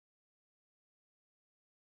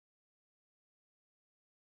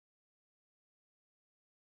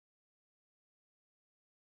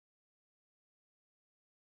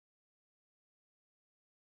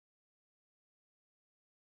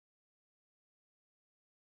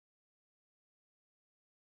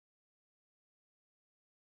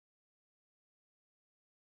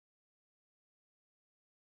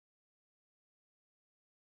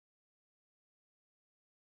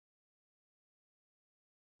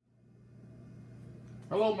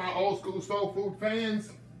Hello, my old school soul food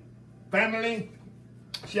fans, family.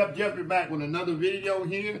 Chef Jeffrey back with another video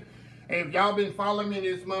here. Hey, if y'all been following me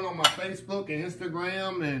this month on my Facebook and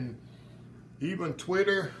Instagram and even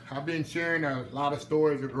Twitter, I've been sharing a lot of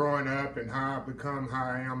stories of growing up and how I've become how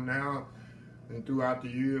I am now, and throughout the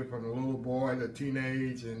years, from the little boy to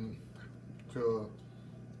teenage and to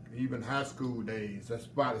even high school days. That's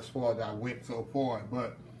about as far as I went so far.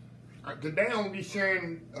 But today I'm going to be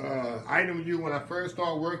sharing an item with you when I first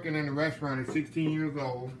started working in the restaurant at 16 years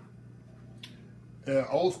old.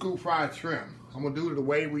 Old school fried shrimp. I'm going to do it the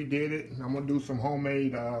way we did it. I'm going to do some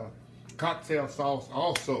homemade cocktail sauce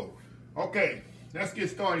also. Okay, let's get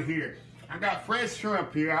started here. I got fresh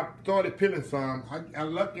shrimp here. I started peeling some.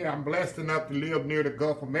 I'm blessed enough to live near the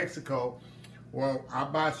Gulf of Mexico. Well, I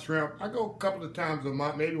buy shrimp. I go a couple of times a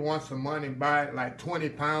month, maybe once a month, and buy it like 20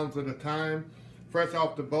 pounds at a time, fresh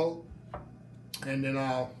off the boat. And then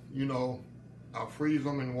I'll freeze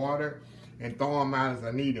them in water and throw them out as I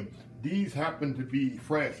need them. These happen to be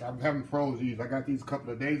fresh. I haven't froze these. I got these a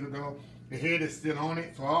couple of days ago. The head is still on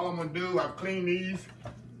it. So all I'm gonna do, I've cleaned these.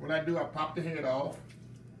 What I do, I pop the head off.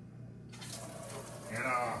 And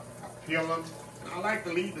I peel them. And I like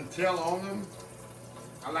to leave the tail on them.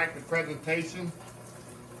 I like the presentation.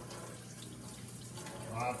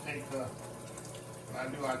 I'll take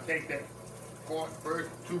I take that first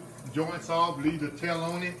two joints off, leave the tail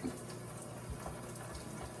on it.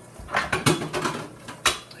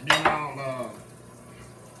 And then I'll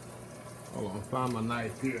hold on, find my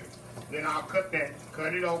knife here. Then I'll cut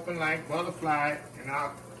it open like butterflied, and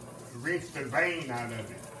I'll rinse the vein out of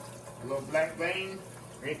it. A little black vein,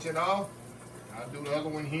 rinse it off. I'll do the other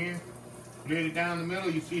one here. Split it down the middle.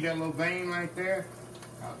 You see that little vein right there?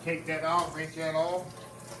 I'll take that off, rinse that off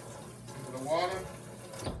into the water.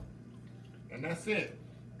 And that's it.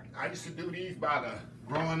 I used to do these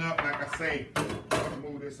growing up, like I say, let's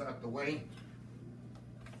move this out the way,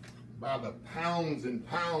 by the pounds and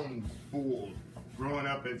pounds full growing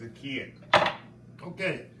up as a kid.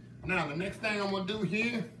 Okay, now the next thing I'm gonna do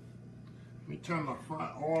here, let me turn my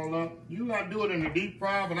fry oil up. You gotta do it in the deep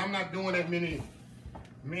fry, but I'm not doing that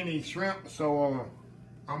many shrimp, so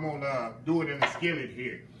I'm gonna do it in the skillet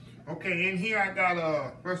here. Okay, in here I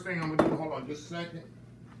got first thing I'm gonna do, hold on just a second.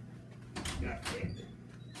 I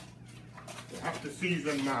have to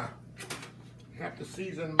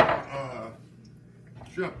season my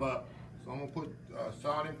shrimp up. So I'm gonna put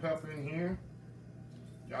salt and pepper in here.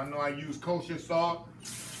 Y'all know I use kosher salt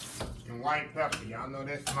and white pepper. Y'all know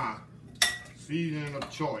that's my seasoning of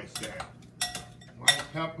choice there. White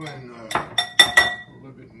pepper and a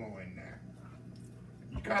little bit more in there.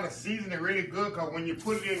 You gotta season it really good, because when you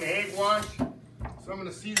put it in the egg wash, some of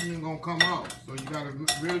the seasoning gonna come out. So you gotta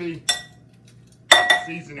really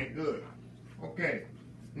season it good. Okay,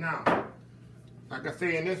 now, like I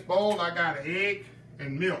say, in this bowl, I got an egg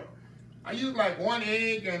and milk. I use like one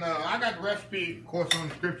egg, and I got the recipe, of course, on the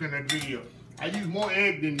description of the video. I use more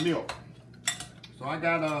egg than milk. So I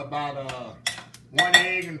got about one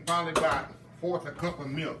egg and probably about a fourth a cup of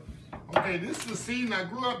milk. Okay, this is the season. I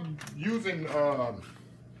grew up using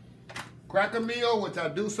cracker meal, which I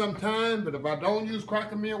do sometimes, but if I don't use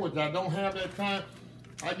cracker meal, which I don't have that time,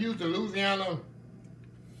 I use the Louisiana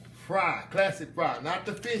fry, classic fry, not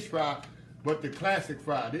the fish fry, but the classic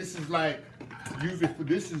fry. This is like,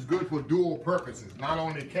 this is good for dual purposes, not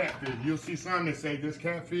only catfish. You'll see some that say this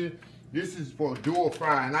catfish, this is for dual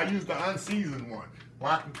fry, and I use the unseasoned one,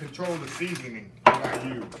 where I can control the seasoning that I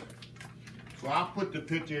use. So I'll put the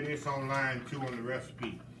picture of this online too on the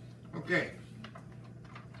recipe. Okay,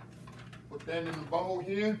 put that in the bowl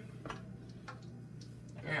here.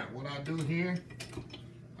 Now, what I do here,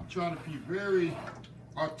 I try to be very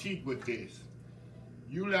artistic with this.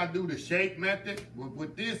 Usually I do the shake method, but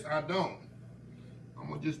with this I don't. I'm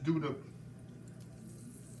gonna just do the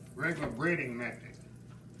regular breading method.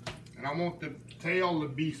 And I want the tail to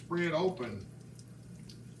be spread open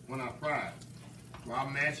when I fry it. So I'll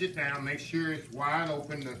mash it down, make sure it's wide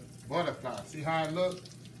open, the butterfly. See how it looks?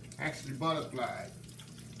 Actually butterflied.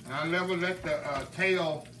 And I never let the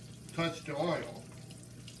tail touch the oil.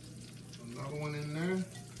 Another one in there.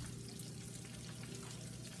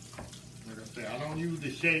 Like I said, I don't use the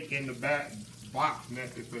shake in the back box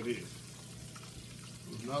method for this.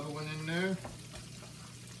 There's another one in there.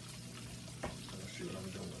 Let's see what I'm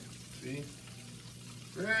doing. See?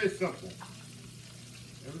 Very simple.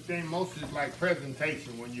 Everything mostly is like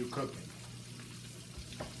presentation when you're cooking.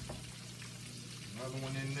 Another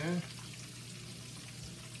one in there.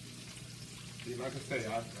 See, like I say,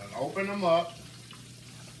 I open them up,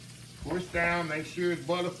 push down, make sure it's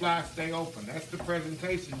butterfly stay open. That's the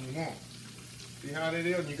presentation you want. See how that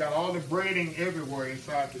is? You got all the breading everywhere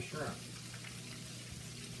inside the shrimp.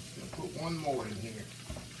 Put one more in here.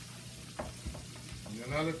 And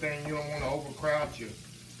another thing, you don't want to overcrowd you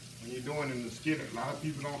when you're doing it in the skillet. A lot of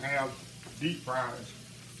people don't have deep fryers,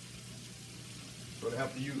 so they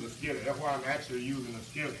have to use a skillet. That's why I'm actually using a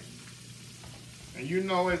skillet. And you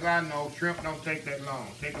know, as I know, shrimp don't take that long.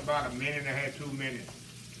 Take about a minute and a half, 2 minutes.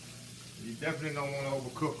 You definitely don't want to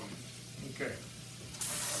overcook them. Okay.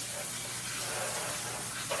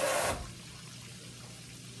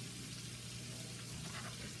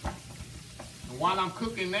 And while I'm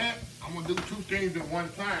cooking that, I'm going to do 2 things at one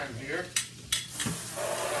time here.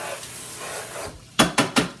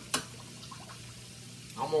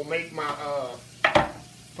 I'm going to make my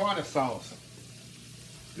tartar sauce.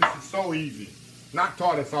 This is so easy. Not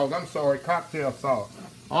tartar sauce, I'm sorry, cocktail sauce.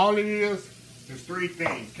 All it is 3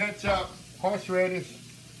 things. Ketchup, horseradish,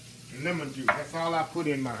 and lemon juice. That's all I put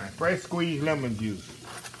in mine. Fresh squeezed lemon juice.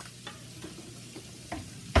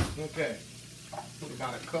 Okay. Put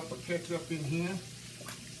about a cup of ketchup in here.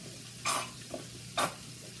 About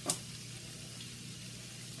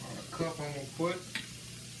a cup I'm going to put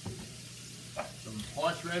some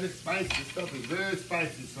horseradish. Spicy. This stuff is very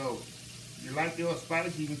spicy, so if you like your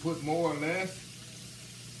spice, you can put more or less.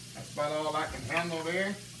 That's about all I can handle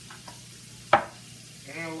there.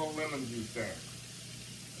 And a little lemon juice there.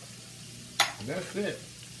 And that's it.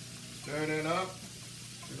 Stir that up.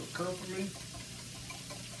 It'll cook for me.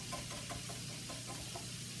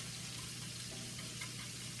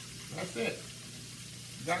 That's it.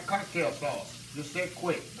 You got cocktail sauce. Just that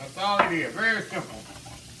quick. That's all it is. Very simple.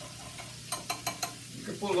 You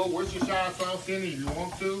can put a little Worcestershire sauce in it if you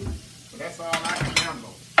want to, but that's all I can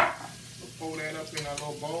handle. We'll pour that up in a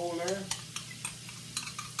little bowl there.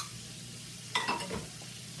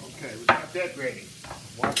 Okay, we got that ready.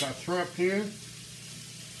 Watch our shrimp here.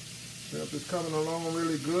 Shrimp is coming along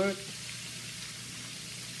really good.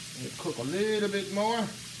 Let's cook a little bit more.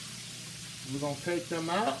 We're going to take them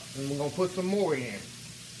out and we're going to put some more in.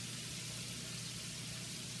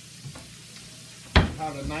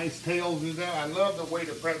 How the nice tails is there. I love the way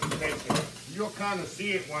the presentation. You'll kind of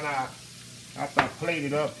see it when after I plate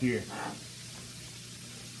it up here.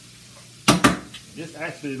 This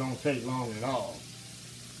actually don't take long at all.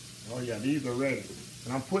 Oh yeah, these are ready.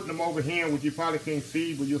 And I'm putting them over here, which you probably can't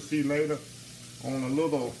see, but you'll see later, on a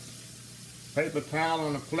little paper towel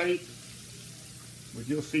on the plate. But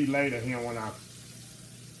you'll see later here when I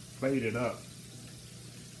plate it up.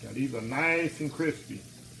 Yeah, these are nice and crispy.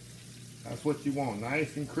 That's what you want,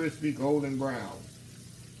 nice and crispy, golden brown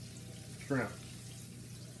shrimp.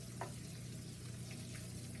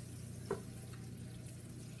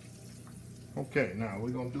 Okay, now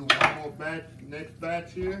we're gonna do one more batch, next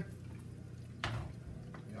batch here.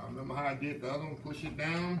 Y'all remember how I did the other one? Push it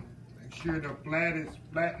down, make sure the flat is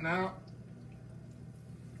flattened out.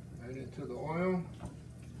 Right into the oil.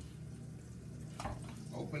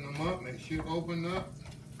 Open them up, make sure it's opened up.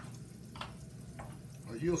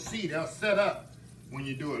 Or you'll see they'll set up when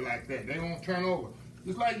you do it like that. They won't turn over.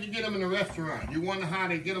 Just like you get them in a restaurant. You wonder how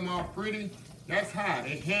they get them all pretty? That's how.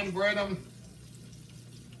 They hand bread them.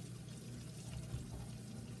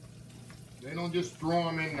 They don't just throw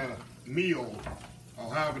them in the meal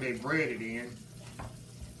or however they bread it in.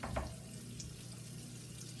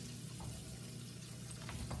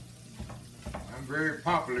 I'm very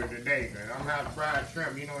popular today, man. I'm having fried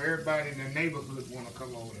shrimp. You know, everybody in the neighborhood want to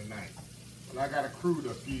come over tonight. But I got a crew to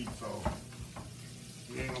feed, so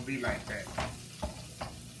it ain't gonna be like that.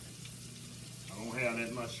 I don't have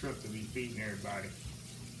that much shrimp to be feeding everybody.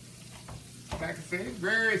 Like I said, it's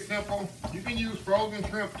very simple. You can use frozen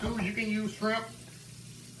shrimp too. You can use shrimp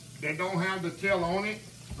that don't have the tail on it.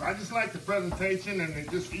 So I just like the presentation, and it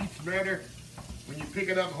just eats better when you pick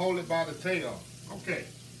it up and hold it by the tail. Okay,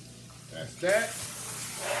 that's that.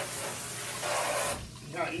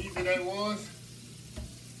 See how easy that was?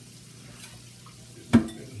 Just in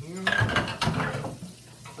here.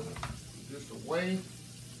 This away.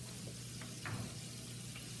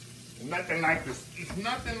 Nothing like this. It's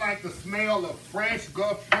nothing like the smell of fresh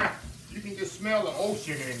Gulf shrimp. You can just smell the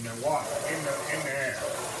ocean in the water, in the air,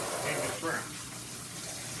 in the shrimp.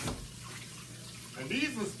 And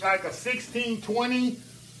these is like a 1620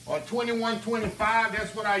 or 2125.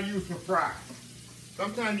 That's what I use for fry.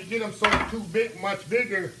 Sometimes you get them so much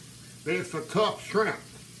bigger that it's a tough shrimp.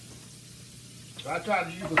 So I try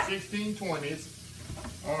to use the 1620s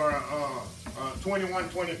or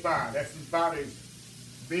 2125. That's about as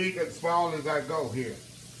big and small as I go here.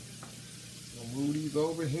 I'll move these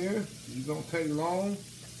over here. These don't take long.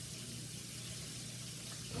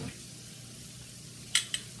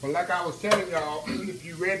 But like I was telling y'all, if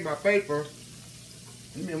you read my paper,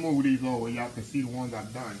 Let me move these over, y'all can see the ones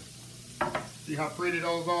I've done. See how pretty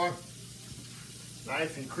those are?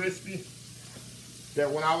 Nice and crispy.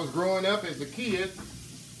 That when I was growing up as a kid,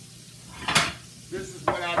 this is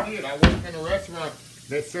what I did. I worked in a restaurant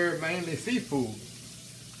that served mainly seafood.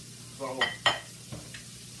 So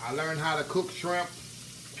I learned how to cook shrimp,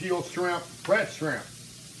 peel shrimp, fresh shrimp,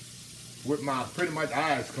 with my pretty much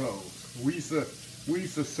eyes closed. We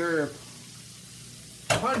used to serve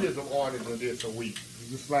hundreds of orders of this a week.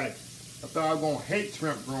 Just like, I thought I was gonna hate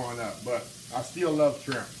shrimp growing up, but I still love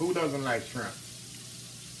shrimp. Who doesn't like shrimp?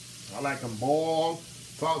 I like them boiled,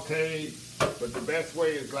 sauteed, but the best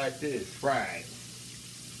way is like this, fried.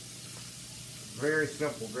 Very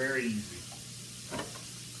simple, very easy.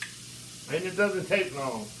 And it doesn't take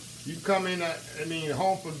long. You come in,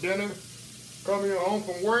 home from dinner, come here home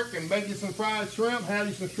from work and make you some fried shrimp, have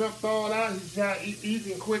you some shrimp thawed out. You see how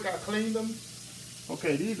easy and quick I cleaned them?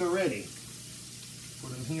 Okay, these are ready.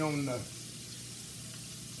 Put them here on the,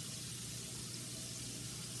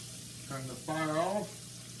 turn the fire off.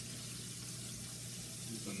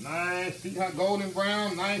 These are nice, see how golden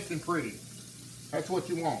brown, nice and pretty. That's what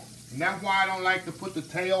you want. And that's why I don't like to put the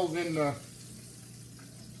tails in the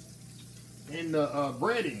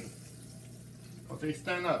breading. Because they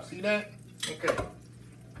stand up, see that? Okay,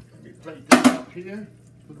 let me plate this up here,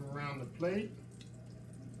 put them around the plate.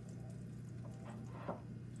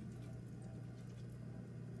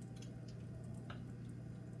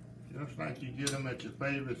 Just like you get them at your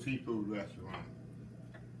favorite seafood restaurant,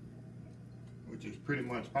 which is pretty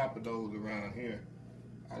much papados around here.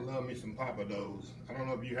 I love me some papados. I don't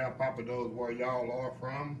know if you have papados where y'all are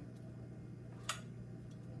from,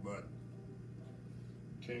 but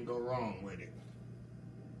can't go wrong with it.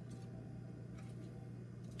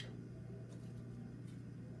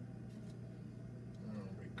 There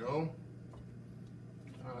we go.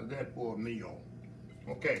 How's that for a meal?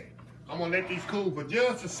 Okay. I'm gonna let these cool for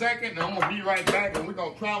just a second, and I'm gonna be right back, and we're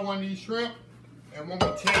gonna try one of these shrimp, and I'm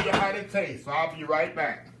gonna tell you how they taste. So I'll be right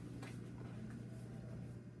back.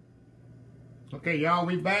 Okay, y'all,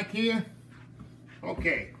 we back here.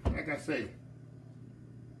 Okay, like I say,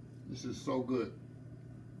 this is so good.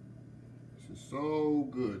 This is so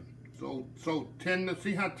good. So tender.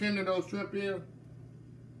 See how tender those shrimp is?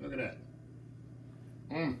 Look at that.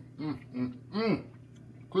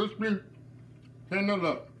 Crispy, tender,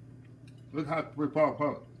 look. Look how we pop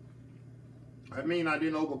up. That means I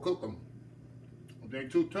didn't overcook them. If they're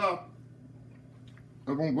too tough,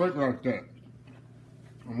 they won't break like that.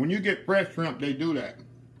 And when you get fresh shrimp, they do that.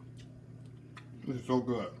 This is so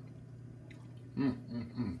good. Who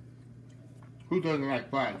doesn't like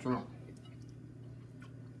fried shrimp?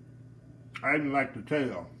 I even like the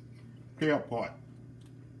tail part.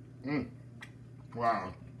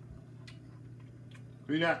 Wow.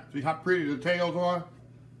 See that? See how pretty the tails are?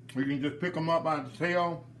 We can just pick them up by the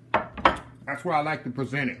tail. That's why I like to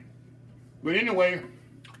present it. But anyway,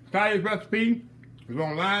 Katy's recipe is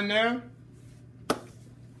online there.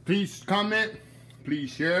 Please comment, please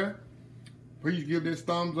share, please give this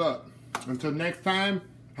thumbs up. Until next time,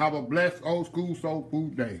 have a blessed old school soul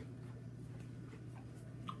food day.